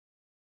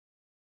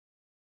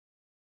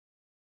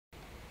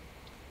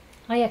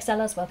Hi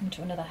Excelers, welcome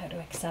to another How to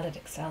Excel at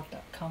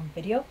Excel.com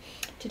video.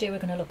 Today we're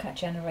going to look at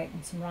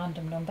generating some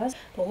random numbers,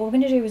 but what we're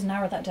going to do is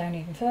narrow that down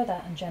even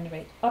further and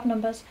generate odd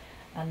numbers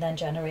and then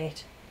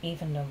generate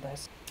even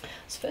numbers.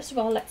 So first of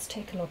all, let's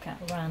take a look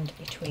at rand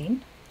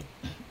between.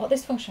 What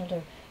this function will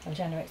do, it'll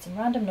generate some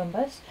random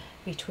numbers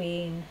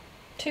between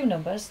two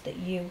numbers that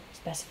you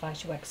specify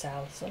to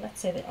Excel. So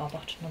let's say that our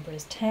bottom number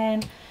is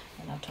 10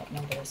 and our top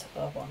number is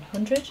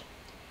 100.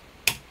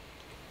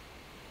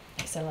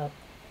 Excel will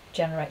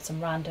generate some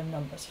random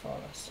numbers for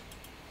us.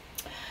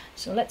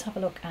 So let's have a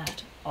look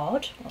at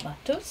odd, what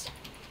that does.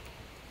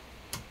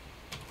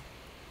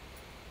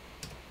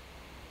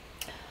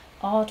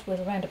 Odd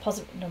will round a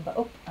positive number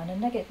up and a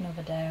negative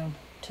number down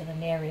to the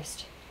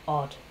nearest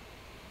odd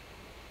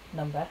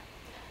number.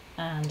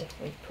 And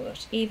if we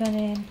put even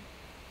in,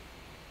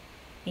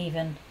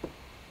 even,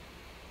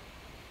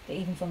 the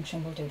even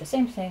function will do the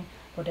same thing,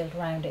 but it'll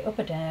round it up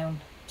or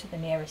down to the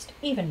nearest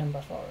even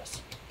number for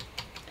us.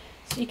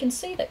 So you can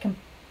see that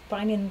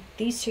combining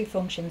these two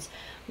functions,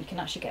 we can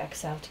actually get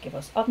Excel to give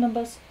us odd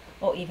numbers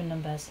or even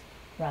numbers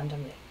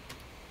randomly.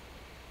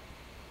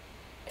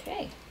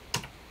 Okay,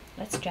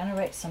 let's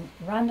generate some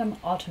random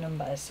odd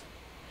numbers.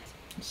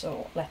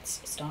 So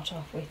let's start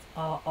off with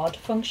our odd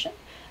function,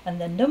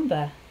 and the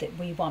number that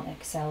we want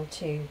Excel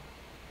to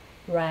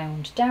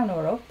round down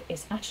or up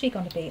is actually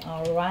going to be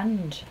our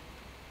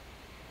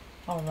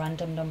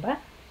random number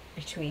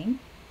between,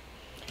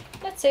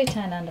 let's say,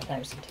 10 and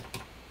 1,000.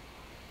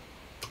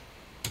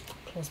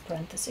 Close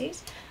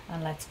parentheses,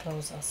 and let's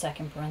close our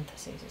second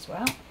parentheses as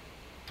well.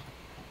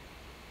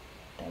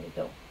 There we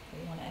go.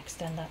 We want to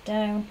extend that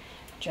down,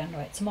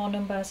 generate some more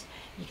numbers.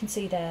 You can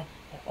see there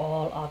they're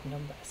all odd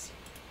numbers.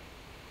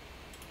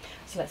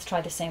 So let's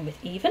try the same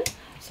with even.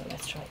 So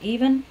let's try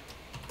even,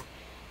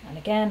 and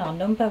again our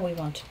number we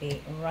want to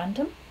be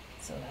random,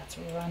 so that's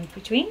rand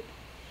between,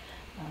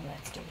 and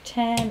let's do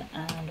 10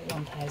 and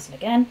 1,000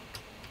 again.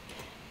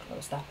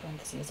 Close that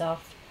parentheses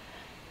off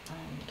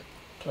and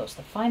close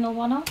the final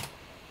one off.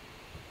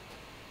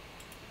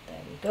 There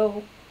we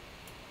go.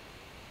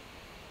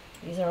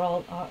 These are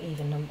all our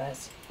even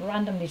numbers,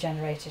 randomly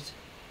generated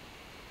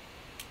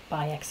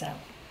by Excel.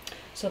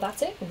 So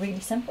that's it,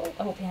 really simple.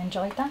 I hope you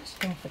enjoyed that.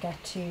 Don't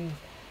forget to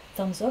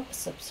thumbs up,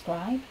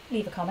 subscribe,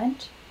 leave a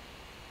comment,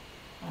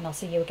 and I'll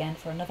see you again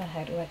for another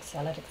How to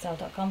Excel at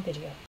Excel.com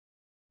video.